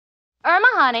Irma,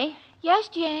 honey. Yes,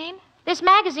 Jane? This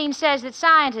magazine says that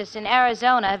scientists in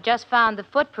Arizona have just found the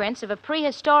footprints of a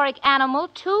prehistoric animal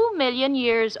 2 million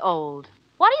years old.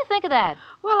 What do you think of that?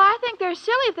 Well, I think they're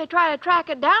silly if they try to track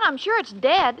it down. I'm sure it's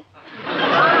dead.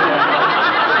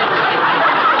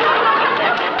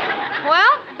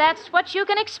 Well, that's what you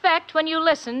can expect when you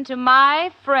listen to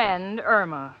my friend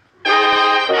Irma.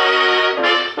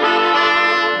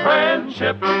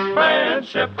 Friendship,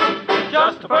 friendship,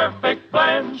 just a perfect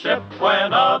friendship.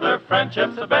 When other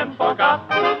friendships have been forgot,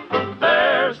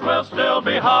 theirs will still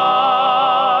be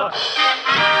hot.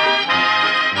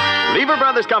 Lever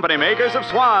Brothers Company, makers of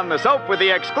Swan, the soap with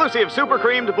the exclusive super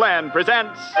creamed blend,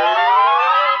 presents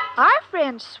Our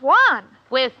friend Swan.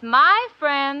 With my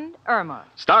friend Irma.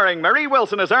 Starring Marie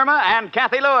Wilson as Irma and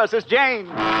Kathy Lewis as Jane.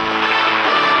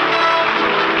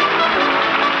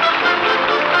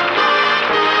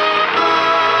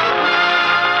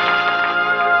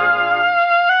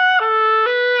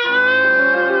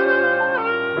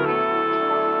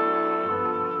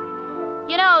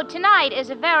 You know, tonight is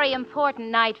a very important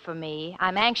night for me.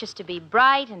 I'm anxious to be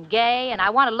bright and gay, and I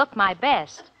want to look my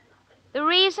best. The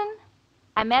reason?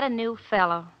 I met a new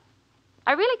fellow.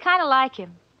 I really kind of like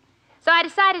him. So I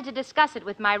decided to discuss it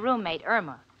with my roommate,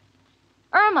 Irma.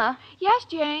 Irma? Yes,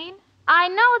 Jane? I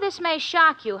know this may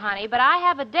shock you, honey, but I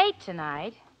have a date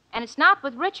tonight, and it's not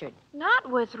with Richard. Not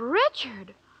with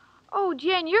Richard? Oh,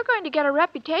 Jane, you're going to get a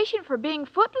reputation for being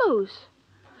footloose.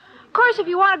 Of course, if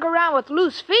you want to go around with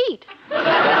loose feet.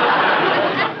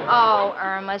 Oh,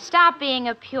 Irma, stop being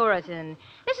a Puritan.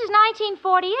 This is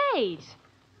 1948.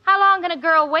 How long can a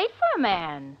girl wait for a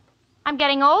man? I'm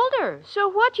getting older. So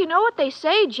what? You know what they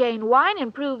say, Jane. Wine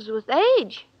improves with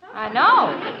age. I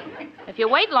know. If you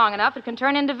wait long enough, it can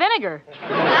turn into vinegar.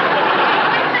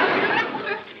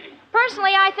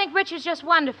 Personally, I think Richard's just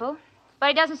wonderful, but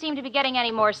he doesn't seem to be getting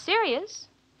any more serious.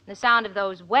 The sound of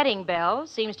those wedding bells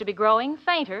seems to be growing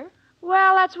fainter.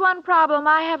 Well, that's one problem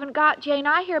I haven't got, Jane.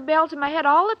 I hear bells in my head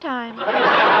all the time.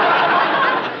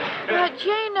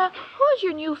 Jane, who's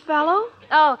your new fellow?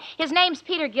 Oh, his name's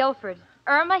Peter Guilford.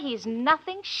 Irma, he's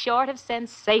nothing short of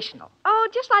sensational. Oh,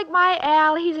 just like my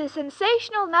Al. He's a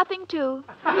sensational nothing, too.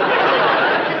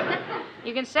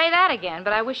 You can say that again,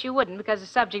 but I wish you wouldn't because the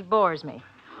subject bores me.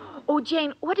 Oh,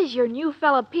 Jane, what does your new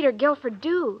fellow Peter Guilford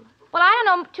do? Well, I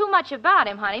don't know too much about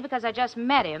him, honey, because I just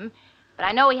met him. But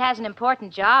I know he has an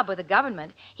important job with the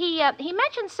government. He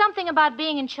mentioned something about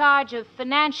being in charge of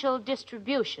financial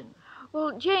distribution.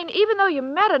 Well, Jane, even though you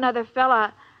met another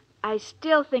fella, I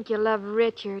still think you love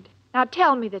Richard. Now,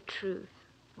 tell me the truth.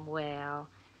 Well,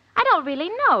 I don't really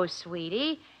know,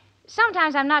 sweetie.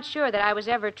 Sometimes I'm not sure that I was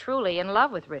ever truly in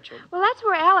love with Richard. Well, that's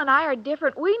where Al and I are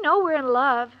different. We know we're in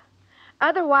love.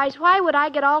 Otherwise, why would I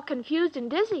get all confused and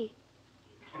dizzy?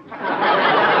 Well,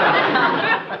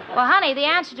 honey, the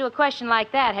answer to a question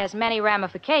like that has many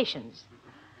ramifications.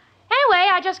 Anyway,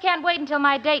 I just can't wait until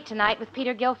my date tonight with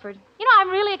Peter Guilford. You know, I'm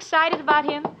really excited about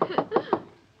him.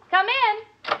 Come in.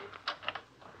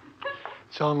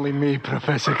 It's only me,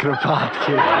 Professor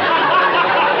Kropotkin.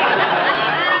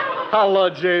 Hello,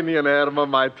 Janie and Irma,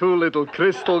 my two little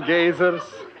crystal gazers.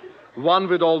 One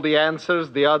with all the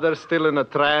answers, the other still in a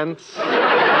trance.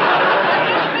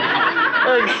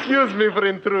 Excuse me for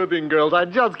intruding, girls. I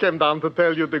just came down to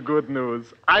tell you the good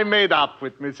news. I made up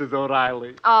with Mrs.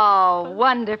 O'Reilly. Oh,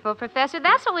 wonderful, Professor.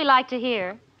 That's what we like to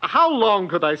hear. How long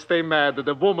could I stay mad at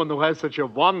a woman who has such a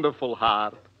wonderful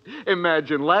heart?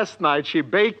 Imagine, last night she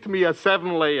baked me a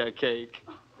 7-layer cake.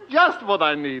 Just what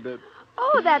I needed.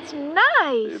 Oh, that's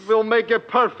nice. It will make a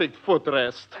perfect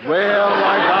footrest. Well,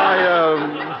 like I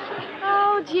am.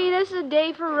 Oh, gee, this is a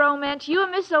day for romance. You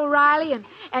and Miss O'Reilly,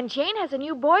 and Jane has a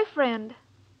new boyfriend.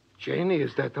 Janie,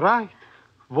 is that right?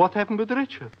 What happened with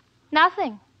Richard?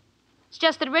 Nothing. It's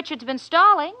just that Richard's been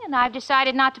stalling, and I've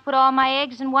decided not to put all my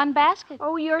eggs in one basket.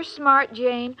 Oh, you're smart,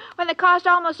 Jane. When they cost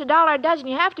almost $1 a dozen,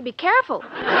 you have to be careful.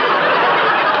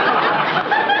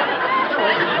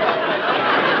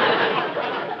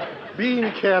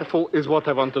 Being careful is what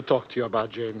I want to talk to you about,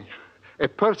 Janie. A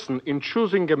person in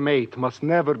choosing a mate must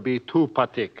never be too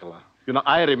particular. You know,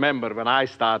 I remember when I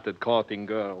started courting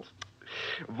girls.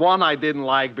 One I didn't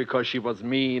like because she was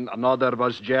mean, another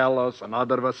was jealous,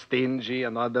 another was stingy,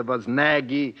 another was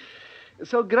naggy.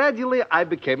 So gradually I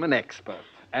became an expert,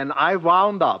 and I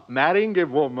wound up marrying a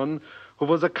woman who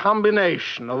was a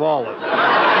combination of all of them.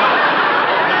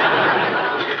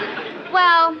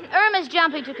 Well, Irma's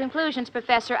jumping to conclusions,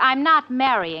 Professor. I'm not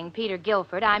marrying Peter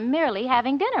Guilford. I'm merely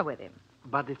having dinner with him.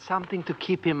 But it's something to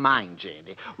keep in mind,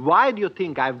 Janie. Why do you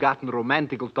think I've gotten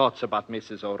romantical thoughts about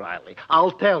Mrs. O'Reilly?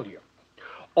 I'll tell you.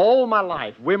 All my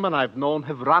life, women I've known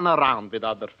have run around with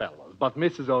other fellows. But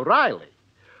Mrs. O'Reilly,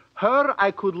 her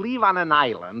I could leave on an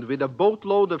island with a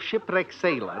boatload of shipwrecked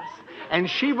sailors, and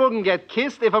she wouldn't get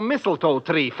kissed if a mistletoe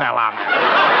tree fell on her.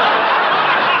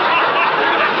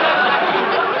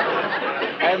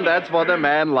 And that's what a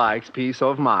man likes, peace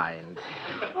of mind.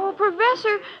 Oh,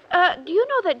 Professor, do you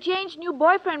know that Jane's new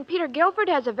boyfriend, Peter Guilford,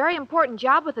 has a very important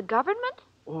job with the government?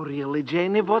 Oh, really,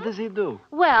 Janie? What does he do?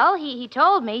 Well, he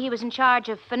told me he was in charge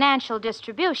of financial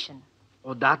distribution.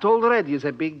 Oh, that already is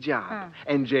a big job.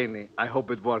 And, Janie, I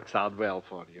hope it works out well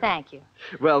for you. Thank you.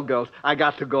 Well, girls, I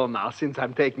got to go now. Since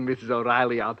I'm taking Mrs.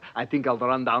 O'Reilly out, I think I'll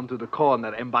run down to the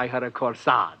corner and buy her a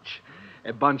corsage.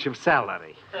 A bunch of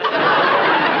celery.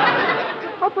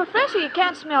 Oh, Professor, you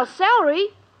can't smell celery.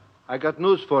 I got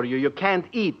news for you. You can't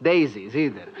eat daisies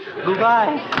either.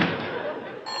 Goodbye.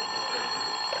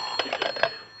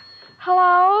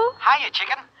 Hello? Hiya,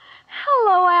 chicken.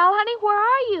 Hello, Al, honey. Where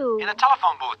are you? In a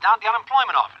telephone booth down at the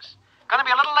unemployment office. Gonna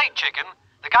be a little late, chicken.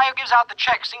 The guy who gives out the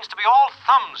checks seems to be all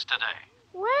thumbs today.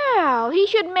 Well, he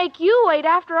shouldn't make you wait.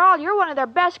 After all, you're one of their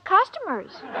best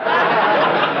customers.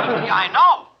 Yeah, I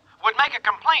know. Would make a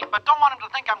complaint, but don't want him to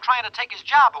think I'm trying to take his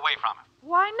job away from him.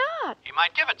 Why not? He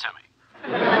might give it to me.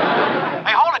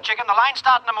 Hey, hold it, chicken. The line's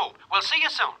starting to move. We'll see you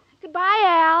soon. Goodbye,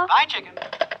 Al. Bye, chicken.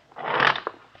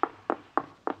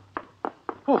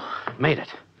 Whew, made it.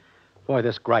 Boy,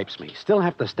 this gripes me. Still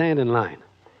have to stand in line.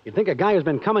 You'd think a guy who's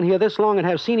been coming here this long would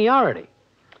have seniority.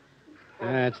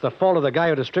 It's the fault of the guy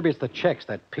who distributes the checks,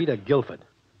 that Peter Guilford.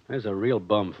 There's a real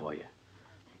bum for you.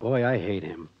 Boy, I hate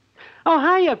him. Oh,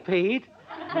 hiya, Pete.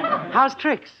 How's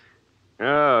tricks?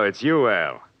 Oh, it's you,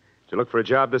 Al. Did you look for a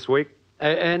job this week?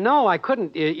 No, I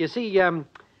couldn't. You see,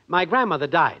 my grandmother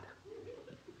died.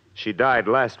 She died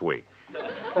last week.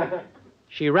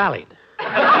 She rallied.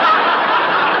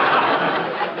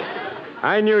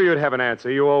 I knew you'd have an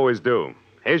answer. You always do.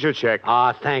 Here's your check.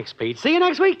 Aw, thanks, Pete. See you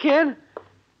next week, kid.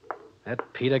 That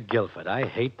Peter Guilford. I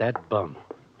hate that bum.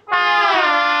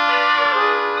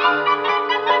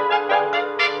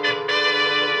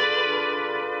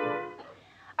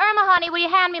 Irma, honey, will you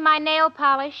hand me my nail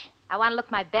polish? I want to look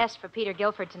my best for Peter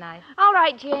Guilford tonight. All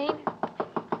right, Jane.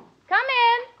 Come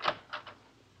in.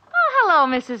 Oh, hello,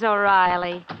 Mrs.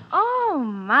 O'Reilly. Oh,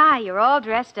 my, you're all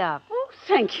dressed up. Oh,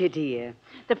 thank you, dear.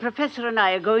 The professor and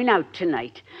I are going out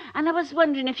tonight, and I was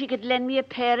wondering if you could lend me a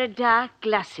pair of dark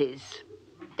glasses.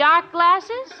 Dark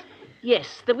glasses?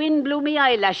 Yes, the wind blew me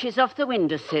eyelashes off the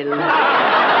windowsill.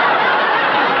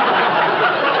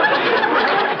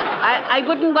 I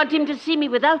wouldn't want him to see me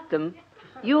without them.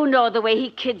 You know the way he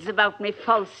kids about me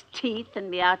false teeth and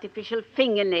me artificial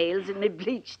fingernails and me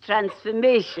bleached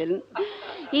transformation.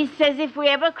 He says if we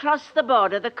ever cross the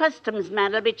border, the customs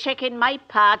man will be checking my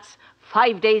parts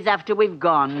 5 days after we've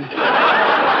gone.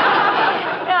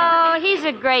 Oh, he's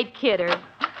a great kidder.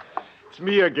 It's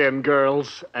me again,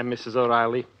 girls, and Mrs.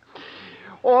 O'Reilly.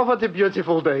 Oh, what a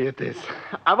beautiful day it is.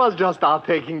 I was just out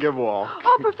taking a walk.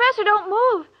 Oh, Professor, don't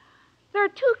move. There are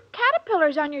 2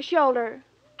 caterpillars on your shoulder.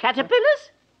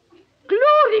 Caterpillars?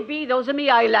 Glory be, those are me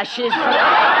eyelashes.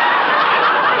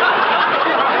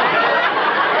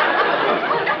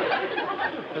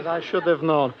 As I should have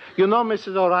known. You know,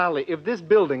 Mrs. O'Reilly, if this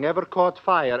building ever caught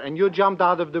fire and you jumped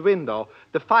out of the window,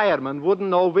 the fireman wouldn't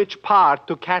know which part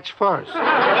to catch first.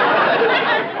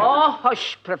 Oh,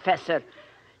 hush, Professor.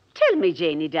 Tell me,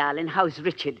 Janie, darling, how's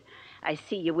Richard? I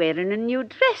see you wearing a new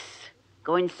dress.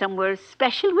 Going somewhere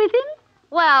special with him?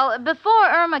 Well, before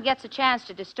Irma gets a chance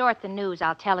to distort the news,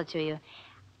 I'll tell it to you.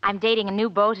 I'm dating a new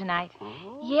beau tonight.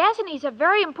 Yes, and he's a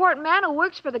very important man who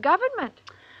works for the government.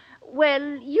 Well,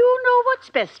 you know what's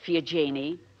best for you,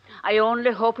 Janie. I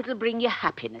only hope it'll bring you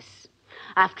happiness.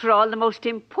 After all, the most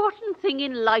important thing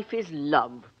in life is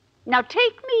love. Now,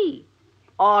 take me.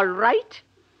 All right.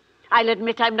 I'll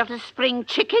admit I'm not a spring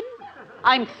chicken.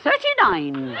 I'm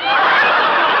 39.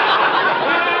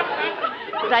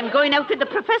 But I'm going out with the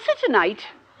professor tonight.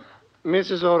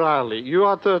 Mrs. O'Reilly, you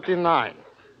are 39.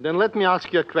 Then let me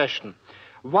ask you a question.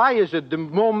 Why is it the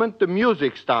moment the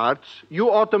music starts,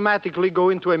 you automatically go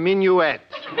into a minuet?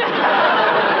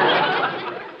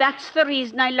 That's the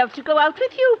reason I love to go out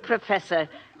with you, Professor.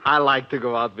 I like to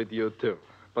go out with you, too.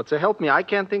 But so help me, I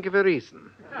can't think of a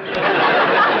reason.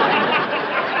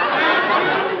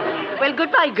 Well,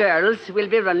 goodbye, girls. We'll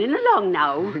be running along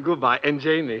now. Goodbye. And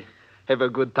Janie, have a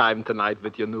good time tonight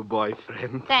with your new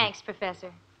boyfriend. Thanks,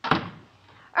 Professor.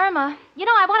 Irma, you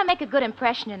know, I want to make a good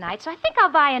impression tonight, so I think I'll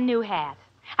buy a new hat.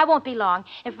 I won't be long.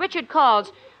 If Richard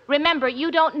calls, remember,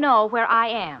 you don't know where I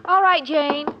am. All right,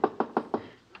 Jane.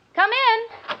 Come in.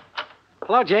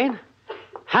 Hello, Jane.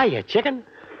 Hiya, chicken.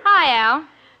 Hi, Al.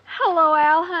 Hello,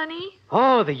 Al, honey.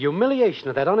 Oh, the humiliation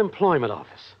of that unemployment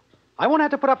office. I won't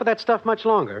have to put up with that stuff much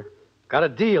longer. Got a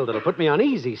deal that'll put me on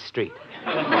easy street.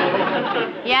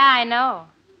 Yeah, I know.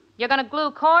 You're going to glue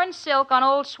corn silk on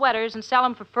old sweaters and sell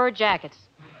them for fur jackets.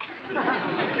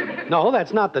 No,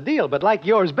 that's not the deal, but like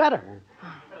yours better.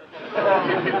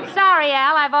 Sorry,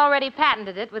 Al. I've already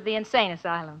patented it with the insane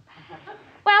asylum.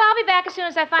 Well, I'll be back as soon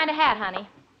as I find a hat, honey.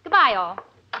 Goodbye, all.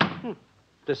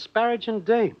 Disparaging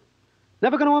dame.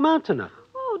 Never going to amount to nothing.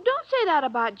 Oh, don't say that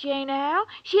about Jane, Al.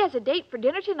 She has a date for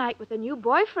dinner tonight with a new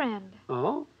boyfriend.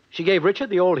 Oh? She gave Richard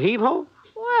the old heave-ho?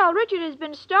 Well, Richard has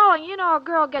been stalling. You know, a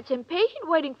girl gets impatient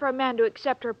waiting for a man to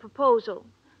accept her proposal.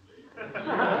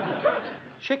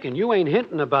 Chicken, you ain't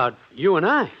hinting about you and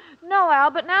I. No,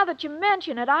 Al, but now that you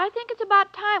mention it, I think it's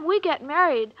about time we get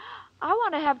married. I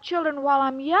want to have children while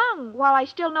I'm young, while I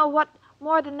still know what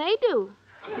more than they do.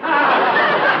 But,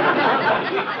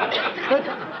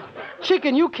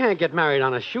 Chicken, you can't get married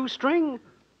on a shoestring.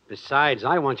 Besides,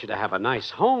 I want you to have a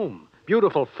nice home,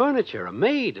 beautiful furniture, a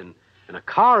maid, and a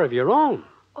car of your own.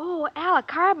 Oh, Al, a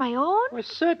car of my own? Well,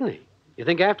 certainly. You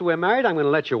think after we're married, I'm going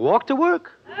to let you walk to work?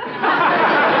 Oh,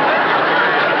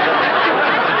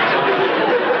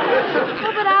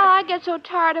 but Al, I get so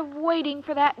tired of waiting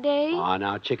for that day. Oh,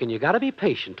 now, Chicken, you got to be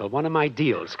patient till one of my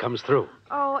deals comes through.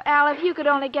 Oh, Al, if you could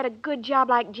only get a good job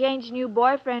like Jane's new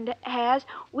boyfriend has,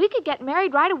 we could get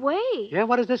married right away. Yeah,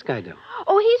 what does this guy do?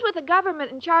 Oh, he's with the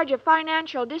government in charge of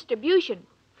financial distribution.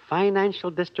 Financial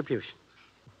distribution.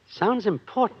 Sounds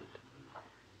important.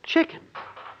 Chicken,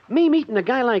 me meeting a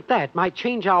guy like that might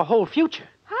change our whole future.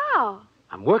 How?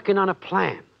 I'm working on a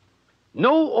plan.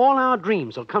 Know all our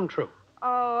dreams will come true.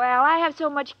 Oh, Al, I have so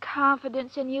much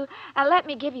confidence in you. Let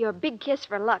me give you a big kiss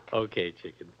for luck. Okay,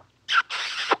 Chicken.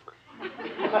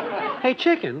 Hey,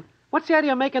 Chicken, what's the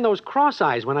idea of making those cross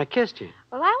eyes when I kissed you?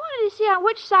 Well, I wanted to see on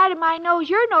which side of my nose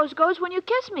your nose goes when you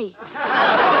kiss me.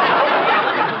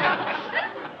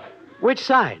 Which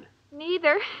side?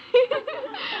 Neither.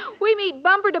 We meet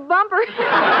bumper to bumper.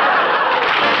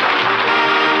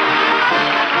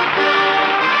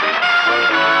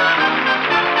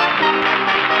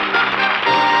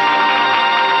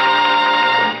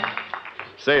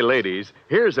 Say, ladies,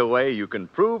 here's a way you can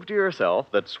prove to yourself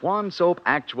that Swan soap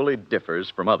actually differs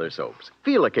from other soaps.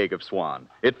 Feel a cake of Swan.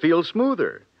 It feels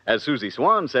smoother. As Susie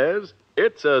Swan says,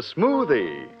 it's a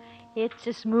smoothie. It's a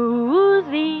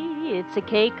smoothie, it's a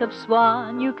cake of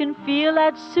Swan. You can feel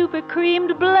that super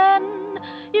creamed blend.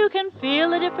 You can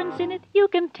feel the difference in it. You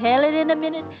can tell it in a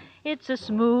minute. It's a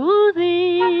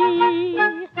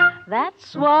smoothie.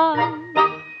 That's Swan.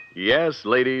 Yes,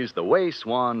 ladies, the way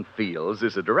Swan feels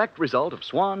is a direct result of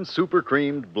Swan's super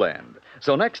creamed blend.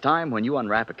 So next time when you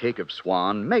unwrap a cake of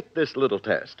Swan, make this little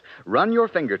test. Run your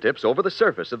fingertips over the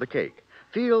surface of the cake.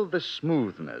 Feel the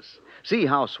smoothness. See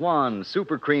how Swan's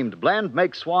super creamed blend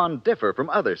makes Swan differ from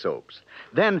other soaps.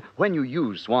 Then, when you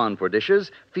use Swan for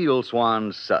dishes, feel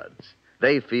Swan's suds.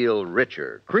 They feel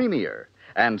richer, creamier,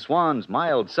 and Swan's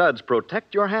mild suds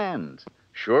protect your hands.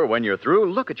 Sure, when you're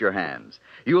through, look at your hands.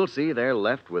 You'll see they're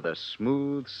left with a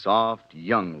smooth, soft,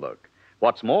 young look.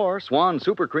 What's more, Swan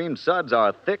Super Cream suds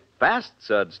are thick, fast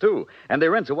suds, too, and they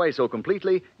rinse away so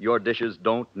completely your dishes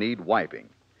don't need wiping.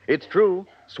 It's true,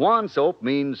 Swan soap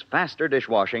means faster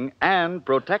dishwashing and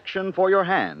protection for your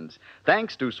hands,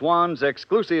 thanks to Swan's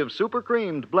exclusive super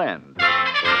creamed blend.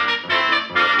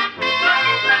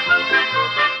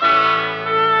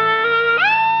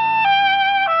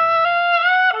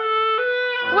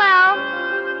 Well,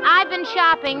 I've been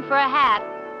shopping for a hat.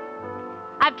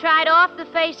 I've tried off the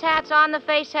face hats, on the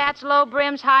face hats, low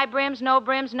brims, high brims, no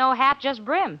hat, just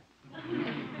brim.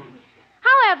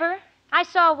 However, I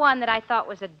saw one that I thought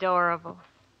was adorable.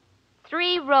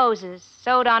 3 roses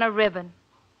sewed on a ribbon.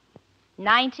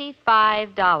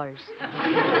 $95.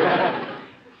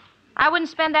 I wouldn't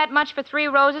spend that much for 3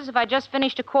 roses if I just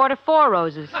finished a quart of 4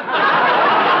 roses.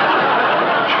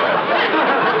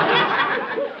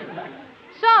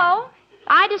 So,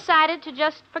 I decided to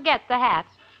just forget the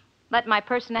hats. Let my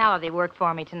personality work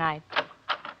for me tonight.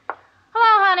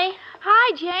 Hello, honey.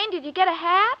 Hi, Jane. Did you get a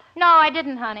hat? No, I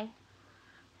didn't, honey.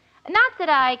 Not that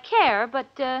I care,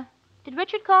 but, did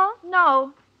Richard call?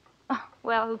 No. Oh,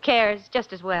 well, who cares?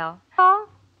 Just as well. Oh?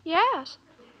 Yes.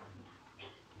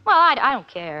 Well, I don't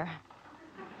care.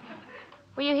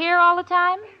 Were you here all the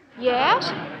time?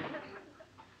 Yes.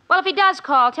 Well, if he does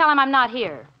call, tell him I'm not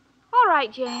here. All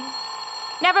right, Jane.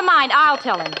 Never mind, I'll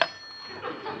tell him.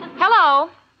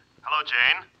 Hello? Hello,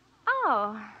 Jane.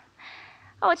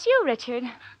 Oh, it's you, Richard.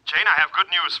 Jane, I have good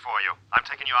news for you. I'm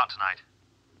taking you out tonight.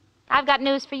 I've got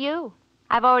news for you.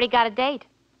 I've already got a date.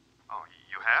 Oh,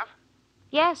 you have?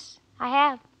 Yes, I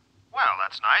have. Well,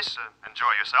 that's nice.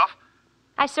 Enjoy yourself.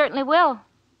 I certainly will.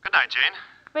 Good night, Jane.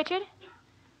 Richard?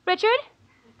 Richard?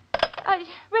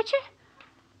 Richard?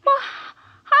 Well,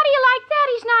 how do you like that?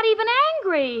 He's not even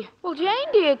angry. Well,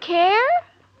 Jane, do you care?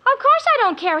 Of course I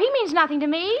don't care. He means nothing to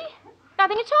me.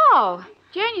 Nothing at all.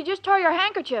 Jane, you just tore your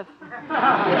handkerchief. Well,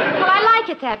 I like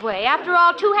it that way. After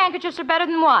all, 2 handkerchiefs are better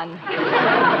than 1.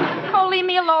 Oh, leave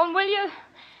me alone, will you?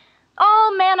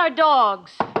 All men are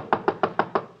dogs.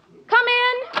 Come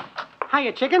in.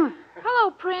 Hiya, chicken.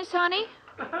 Hello, Prince, honey.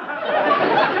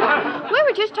 We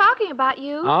were just talking about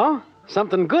you. Oh?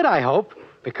 Something good, I hope.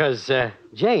 Because,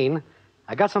 Jane,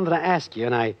 I got something to ask you,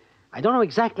 and I don't know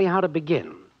exactly how to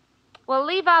begin. Well,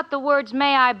 leave out the words,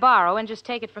 may I borrow, and just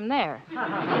take it from there.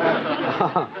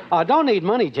 Oh, don't need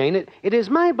money, Jane. It is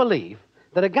my belief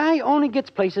that a guy only gets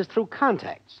places through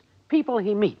contacts, people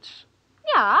he meets.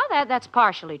 Yeah, that's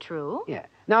partially true. Yeah.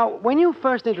 Now, when you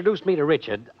first introduced me to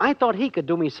Richard, I thought he could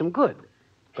do me some good.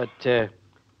 But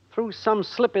through some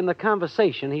slip in the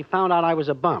conversation, he found out I was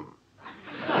a bum.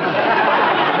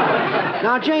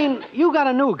 Now, Jane, you got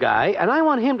a new guy, and I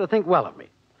want him to think well of me.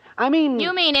 I mean...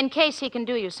 You mean in case he can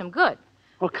do you some good?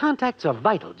 Well, contacts are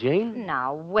vital, Jane.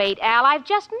 Now, wait, Al. I've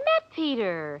just met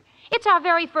Peter. It's our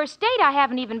very first date. I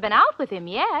haven't even been out with him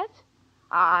yet.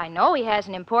 I know he has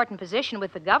an important position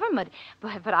with the government,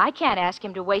 but I can't ask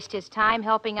him to waste his time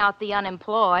helping out the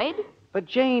unemployed. But,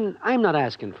 Jane, I'm not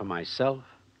asking for myself.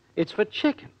 It's for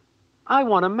Chicken. I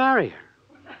want to marry her.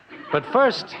 But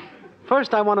first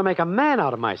I want to make a man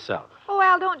out of myself. Oh,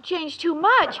 Al, don't change too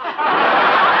much. Well,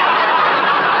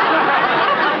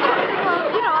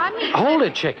 I mean... Hold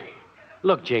it, Chicken.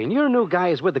 Look, Jane, your new guy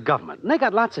is with the government, and they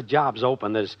got lots of jobs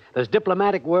open. There's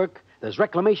diplomatic work, there's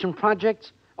reclamation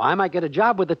projects. Well, I might get a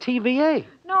job with the TVA.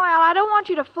 No, Al, I don't want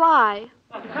you to fly.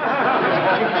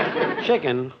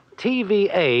 Chicken,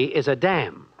 TVA is a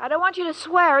dam. I don't want you to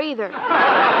swear either.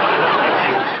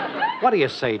 What do you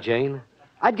say, Jane?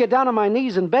 I'd get down on my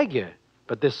knees and beg you,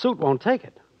 but this suit won't take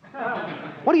it.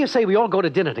 What do you say we all go to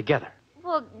dinner together?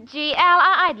 Well, gee, Al,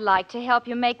 I'd like to help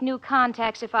you make new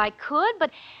contacts if I could,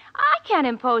 but I can't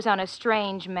impose on a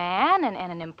strange man and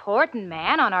an important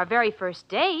man on our very first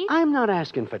date. I'm not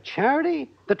asking for charity.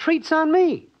 The treat's on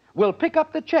me. We'll pick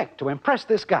up the check to impress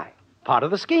this guy. Part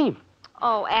of the scheme.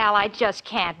 Oh, Al, I just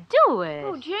can't do it.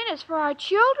 Oh, Jane, it's for our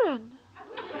children.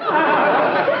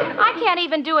 I can't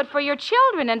even do it for your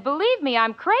children, and believe me,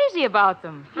 I'm crazy about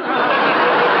them.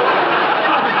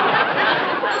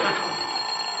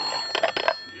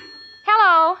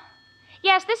 Hello.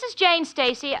 Yes, this is Jane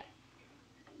Stacy.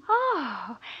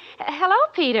 Oh, hello,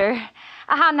 Peter.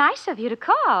 How nice of you to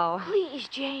call. Please,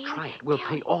 Jane. Try it. We'll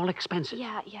pay all expenses.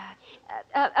 Yeah.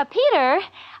 Peter,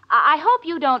 I hope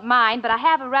you don't mind, but I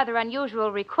have a rather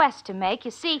unusual request to make.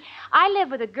 You see, I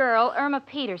live with a girl, Irma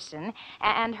Peterson,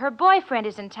 and her boyfriend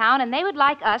is in town, and they would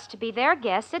like us to be their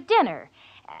guests at dinner.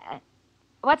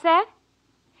 What's that?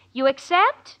 You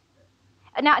accept?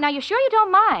 Now, you sure you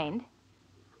don't mind?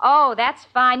 Oh, that's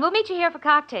fine. We'll meet you here for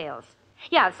cocktails.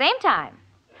 Yeah, same time.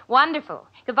 Wonderful.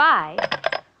 Goodbye.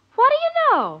 What do you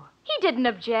know? He didn't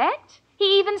object.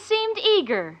 He even seemed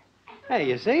eager. Hey,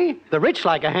 you see? The rich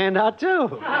like a handout,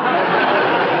 too.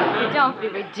 Don't be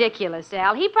ridiculous,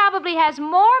 Al. He probably has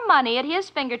more money at his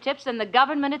fingertips than the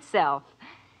government itself.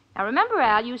 Now, remember,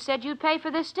 Al, you said you'd pay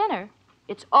for this dinner.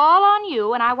 It's all on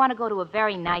you, and I want to go to a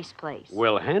very nice place.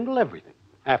 We'll handle everything.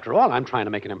 After all, I'm trying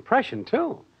to make an impression,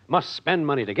 too. Must spend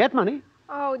money to get money.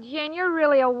 Oh, Jane, you're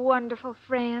really a wonderful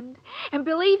friend. And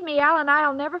believe me, Al and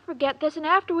I'll never forget this. And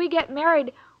after we get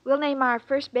married, we'll name our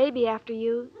first baby after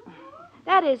you.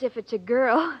 That is, if it's a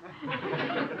girl.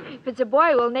 If it's a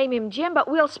boy, we'll name him Jim, but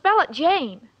we'll spell it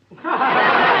Jane. Well,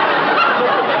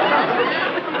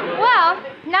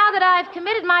 now that I've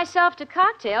committed myself to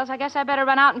cocktails, I guess I better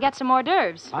run out and get some hors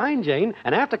d'oeuvres. Fine, Jane.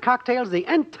 And after cocktails, the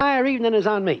entire evening is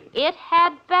on me. It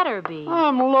had better be.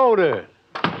 I'm loaded.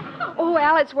 Oh,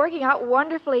 Al, it's working out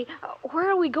wonderfully.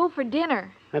 Where'll we go for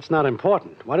dinner? That's not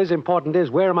important. What is important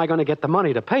is where am I going to get the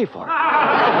money to pay for it?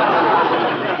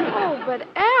 Oh, but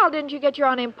Al, didn't you get your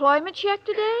unemployment check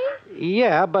today?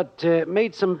 Yeah, but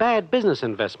made some bad business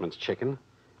investments, Chicken.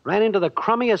 Ran into the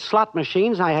crummiest slot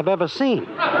machines I have ever seen.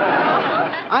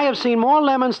 I have seen more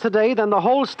lemons today than the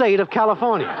whole state of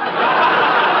California.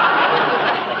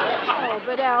 Oh,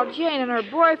 but Al, Jane and her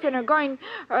boyfriend are going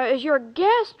as your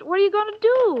guest. What are you going to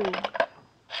do?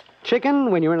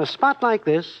 Chicken, when you're in a spot like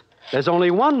this, there's only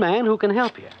one man who can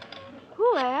help you.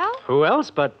 Who, Al? Who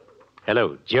else but...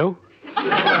 Hello, Joe?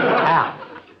 Al,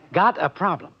 got a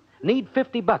problem. Need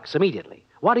 $50 immediately.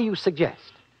 What do you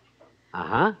suggest?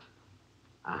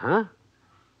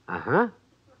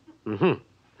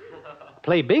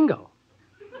 Play bingo.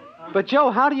 But, Joe,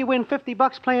 how do you win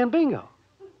 $50 playing bingo?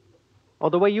 Or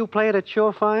the way you play it at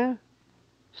Surefire?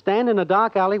 Stand in a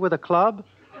dark alley with a club?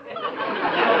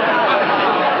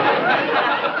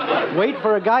 Wait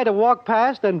for a guy to walk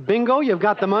past, and bingo, you've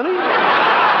got the money?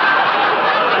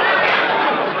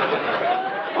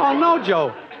 Oh, no,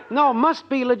 Joe. No, must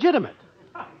be legitimate.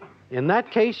 In that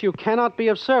case, you cannot be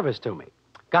of service to me.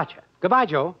 Gotcha. Goodbye,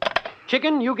 Joe.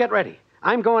 Chicken, you get ready.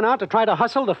 I'm going out to try to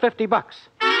hustle the $50.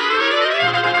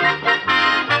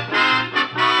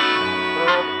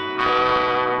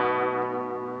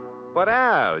 But,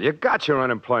 Al, you got your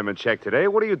unemployment check today.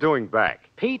 What are you doing back?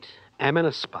 Pete, I'm in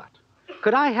a spot.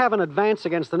 Could I have an advance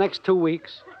against the next 2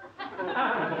 weeks?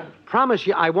 Promise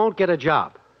you I won't get a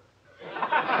job.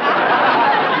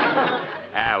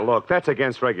 Al, look, that's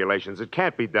against regulations. It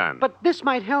can't be done. But this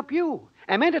might help you.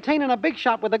 I'm entertaining a big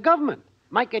shot with the government.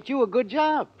 Might get you a good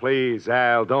job. Please,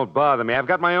 Al, don't bother me. I've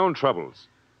got my own troubles.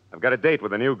 I've got a date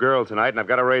with a new girl tonight, and I've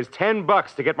got to raise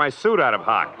 $10 to get my suit out of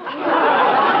hock.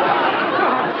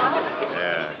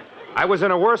 Yeah. I was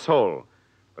in a worse hole.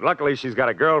 But luckily, she's got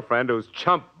a girlfriend whose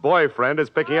chump boyfriend is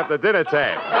picking up the dinner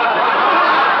tab.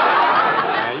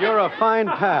 Yeah, you're a fine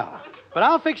pal. But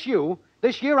I'll fix you.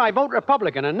 This year I vote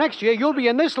Republican, and next year you'll be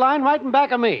in this line right in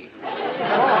back of me.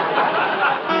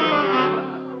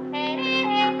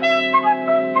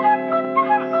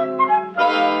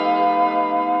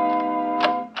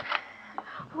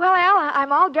 Well, Al,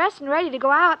 I'm all dressed and ready to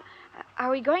go out. Are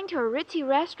we going to a ritzy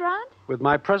restaurant? With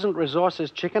my present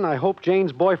resources, Chicken, I hope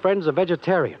Jane's boyfriend's a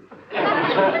vegetarian.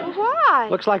 Why?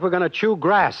 Looks like we're going to chew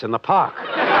grass in the park. Oh,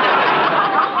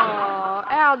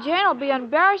 Al, Jane will be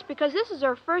embarrassed because this is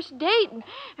her first date,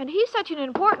 and he's such an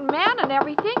important man and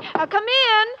everything. Come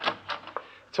in.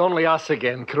 It's only us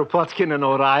again, Kropotkin and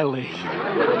O'Reilly.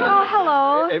 Oh,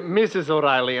 hello. Mrs.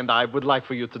 O'Reilly and I would like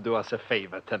for you to do us a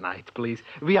favor tonight, please.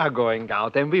 We are going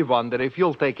out, and we wonder if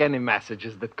you'll take any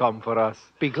messages that come for us.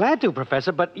 Be glad to,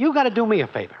 Professor, but you got to do me a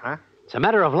favor. Huh? It's a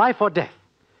matter of life or death.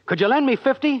 Could you lend me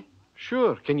 50?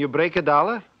 Sure. Can you break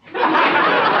 $1?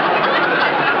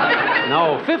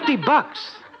 No, $50.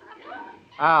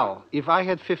 Al, if I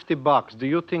had $50, do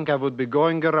you think I would be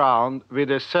going around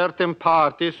with a certain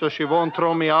party so she won't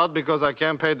throw me out because I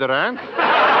can't pay the rent?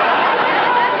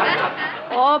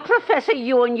 Oh, Professor,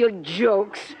 you and your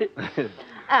jokes.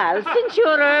 Al, since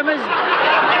you're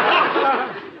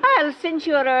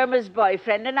Irma's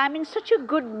boyfriend and I'm in such a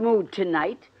good mood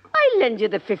tonight, I'll lend you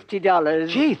the $50.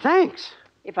 Gee, thanks.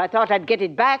 If I thought I'd get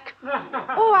it back.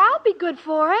 Oh, I'll be good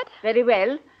for it. Very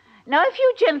well. Now, if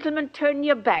you gentlemen turn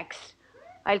your backs,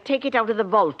 I'll take it out of the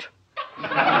vault.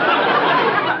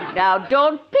 Now,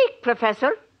 don't peek,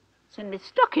 Professor. It's in my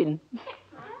stocking.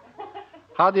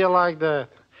 How do you like that?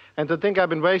 And to think I've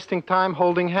been wasting time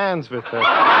holding hands with her.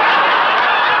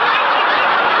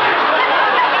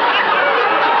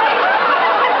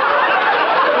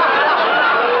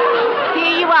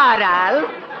 Here you are, Al.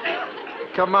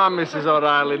 Come on, Mrs.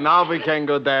 O'Reilly. Now we can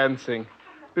go dancing.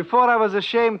 Before I was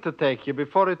ashamed to take you.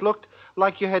 Before it looked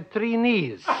like you had 3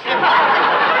 knees.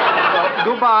 Well,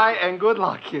 goodbye and good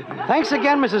luck. Thanks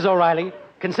again, Mrs. O'Reilly.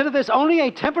 Consider this only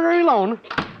a temporary loan.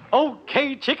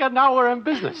 Okay, Chicken, now we're in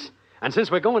business. And since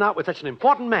we're going out with such an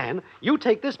important man, you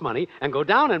take this money and go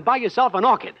down and buy yourself an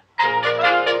orchid.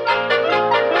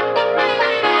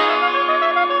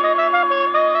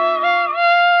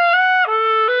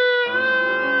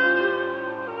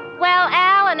 Well,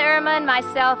 Al and Irma and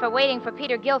myself are waiting for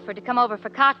Peter Guilford to come over for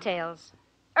cocktails.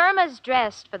 Irma's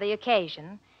dressed for the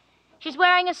occasion. She's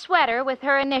wearing a sweater with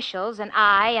her initials, an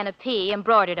I and a P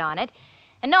embroidered on it.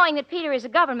 And knowing that Peter is a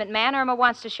government man, Irma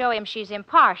wants to show him she's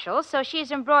impartial, so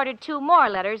she's embroidered 2 more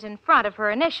letters in front of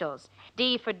her initials,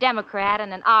 D for Democrat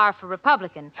and an R for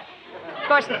Republican. Of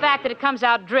course, the fact that it comes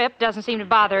out drip doesn't seem to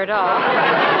bother her at all.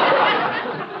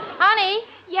 Honey?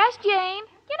 Yes, Jane?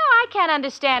 You know, I can't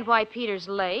understand why Peter's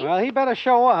late. Well, he better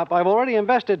show up. I've already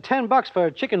invested $10 for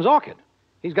Chicken's orchid.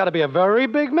 He's got to be a very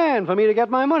big man for me to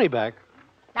get my money back.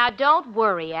 Now, don't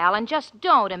worry, Alan. Just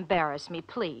don't embarrass me,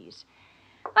 please.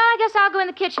 Well, I guess I'll go in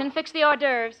the kitchen and fix the hors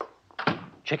d'oeuvres.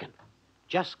 Chicken,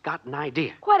 just got an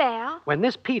idea. What, Al? When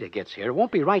this Peter gets here, it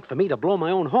won't be right for me to blow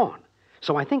my own horn.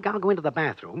 So I think I'll go into the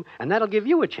bathroom, and that'll give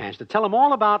you a chance to tell him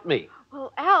all about me.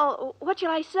 Well, Al, what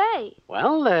shall I say?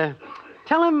 Well,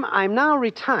 tell him I'm now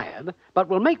retired, but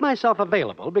will make myself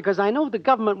available because I know the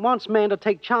government wants men to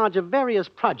take charge of various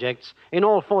projects in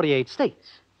all 48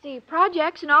 states. See,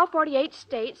 projects in all 48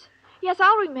 states. Yes,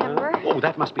 I'll remember. Oh,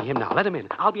 that must be him now. Let him in.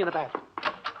 I'll be in the bathroom.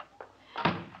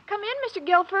 Come in, Mr.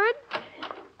 Guilford.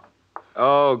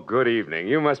 Oh, good evening.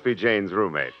 You must be Jane's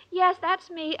roommate. Yes,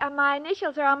 that's me. My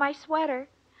initials are on my sweater.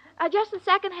 Just the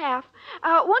second half.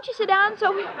 Won't you sit down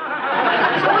so we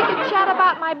can chat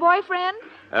about my boyfriend?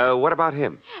 What about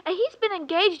him? He's been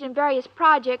engaged in various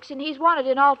projects, and he's wanted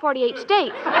in all 48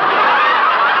 states.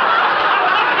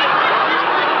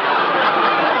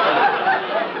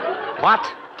 What?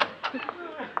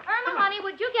 Irma, honey,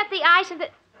 would you get the ice and the...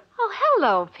 Oh,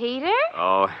 hello, Peter.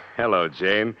 Oh, hello,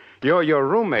 Jane. Your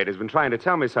roommate has been trying to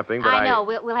tell me something, but I know.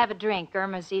 We'll have a drink.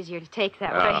 Irma's easier to take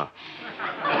that way. Al,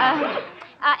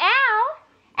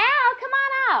 come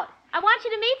on out. I want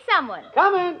you to meet someone.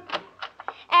 Come in.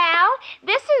 Al,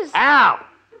 this is... Al!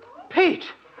 Pete!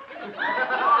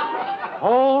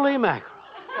 Holy mackerel.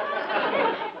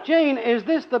 Jane, is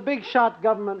this the big shot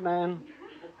government man?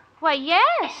 Why,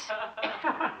 yes.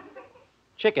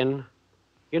 Chicken,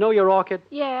 you know your orchid?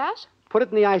 Yes? Put it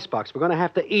in the icebox. We're going to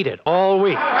have to eat it all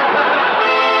week.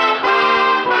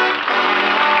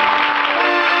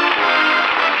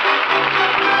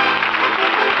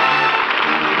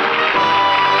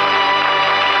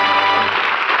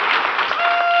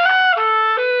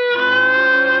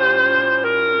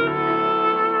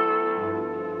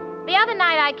 The other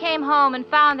night I came home and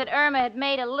found that Irma had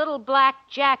made a little black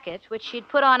jacket which she'd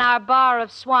put on our bar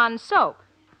of Swan soap.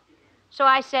 So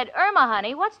I said, Irma,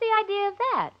 honey, what's the idea of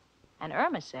that? And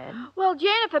Irma said, Well,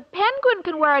 Jane, if a penguin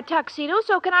can wear a tuxedo,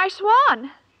 so can our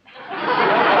swan.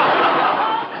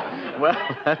 Well,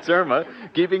 that's Irma,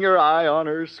 keeping her eye on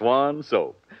her Swan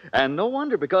soap. And no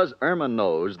wonder, because Irma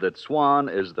knows that Swan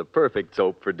is the perfect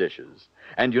soap for dishes.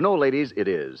 And you know, ladies, it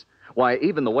is. Why,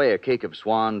 even the way a cake of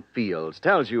Swan feels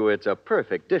tells you it's a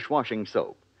perfect dishwashing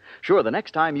soap. Sure, the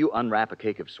next time you unwrap a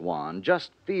cake of Swan,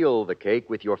 just feel the cake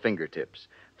with your fingertips.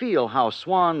 Feel how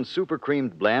Swan's super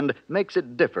creamed blend makes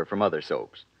it differ from other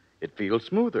soaps. It feels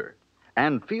smoother.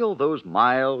 And feel those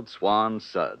mild Swan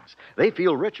suds. They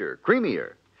feel richer,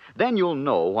 creamier. Then you'll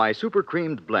know why super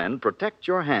creamed blend protects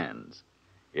your hands.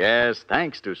 Yes,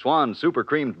 thanks to Swan's super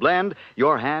creamed blend,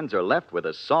 your hands are left with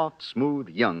a soft, smooth,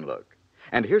 young look.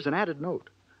 And here's an added note.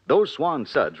 Those Swan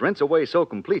suds rinse away so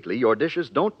completely your dishes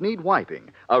don't need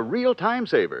wiping. A real time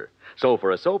saver. So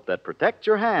for a soap that protects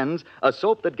your hands, a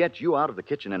soap that gets you out of the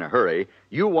kitchen in a hurry,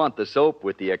 you want the soap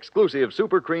with the exclusive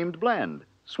super creamed blend,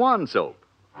 Swan soap.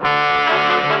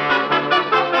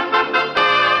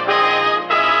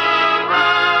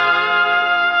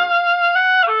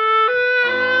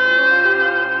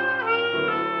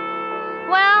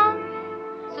 well,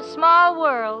 it's a small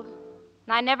world.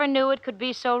 And I never knew it could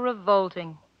be so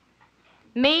revolting.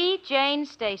 Me, Jane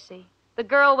Stacy, the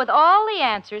girl with all the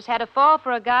answers, had to fall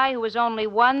for a guy who was only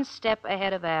one step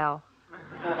ahead of Al.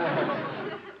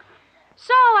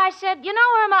 So I said, you know,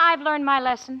 Irma, I've learned my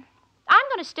lesson. I'm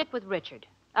going to stick with Richard.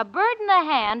 A bird in the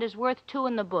hand is worth two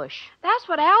in the bush. That's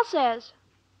what Al says.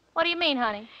 What do you mean,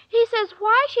 honey? He says,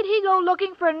 why should he go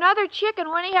looking for another chicken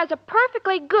when he has a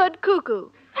perfectly good cuckoo?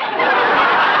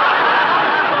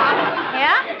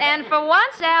 Yeah, and for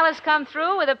once, Al has come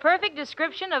through with a perfect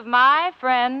description of my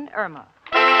friend Irma.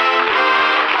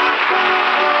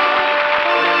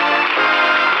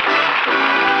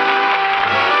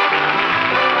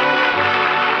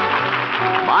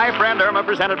 My Friend Irma,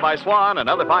 presented by Swan,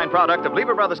 another fine product of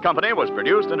Lever Brothers Company, was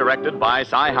produced and directed by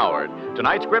Cy Howard.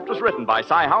 Tonight's script was written by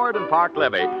Cy Howard and Park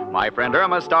Levy. My Friend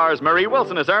Irma stars Marie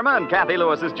Wilson as Irma and Kathy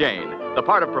Lewis as Jane. The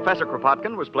part of Professor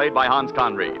Kropotkin was played by Hans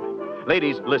Conried.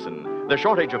 Ladies, listen. The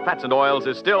shortage of fats and oils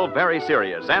is still very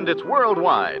serious, and it's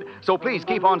worldwide. So please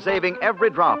keep on saving every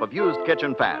drop of used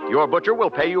kitchen fat. Your butcher will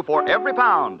pay you for every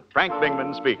pound. Frank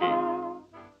Bingman speaking.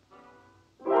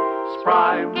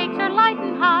 Spry. Cakes are light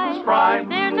and high. Spry.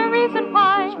 There's a reason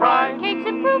why. Spry. Cakes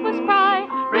improve with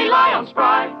Spry. Rely on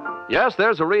Spry. Yes,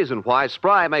 there's a reason why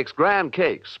Spry makes grand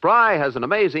cakes. Spry has an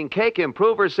amazing cake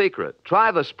improver secret.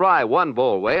 Try the Spry one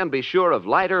bowl way and be sure of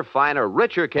lighter, finer,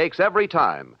 richer cakes every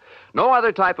time. No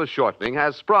other type of shortening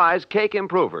has Spry's cake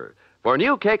improver. For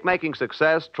new cake-making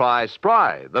success, try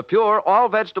Spry, the pure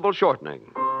all-vegetable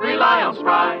shortening. Rely on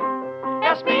Spry.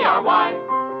 S-P-R-Y.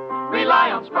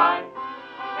 Rely on Spry.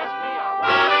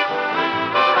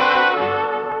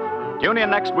 Tune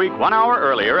in next week 1 hour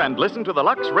earlier and listen to the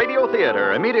Lux Radio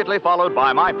Theater, immediately followed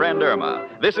by My Friend Irma.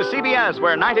 This is CBS,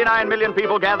 where 99 million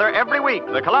people gather every week,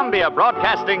 the Columbia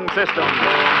Broadcasting System.